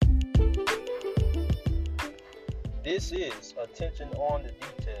This is Attention on the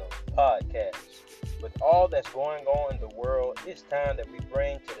Details podcast. With all that's going on in the world, it's time that we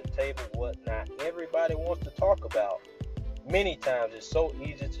bring to the table what not everybody wants to talk about. Many times it's so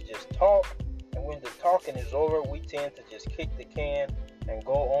easy to just talk, and when the talking is over, we tend to just kick the can and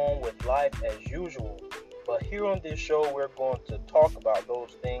go on with life as usual. But here on this show, we're going to talk about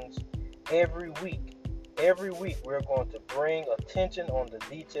those things every week. Every week, we're going to bring attention on the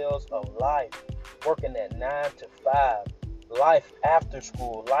details of life, working at 9 to 5, life after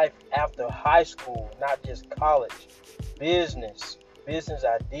school, life after high school, not just college, business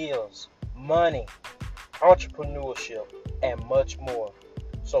ideas, money, entrepreneurship, and much more.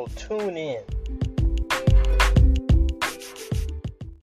 So tune in.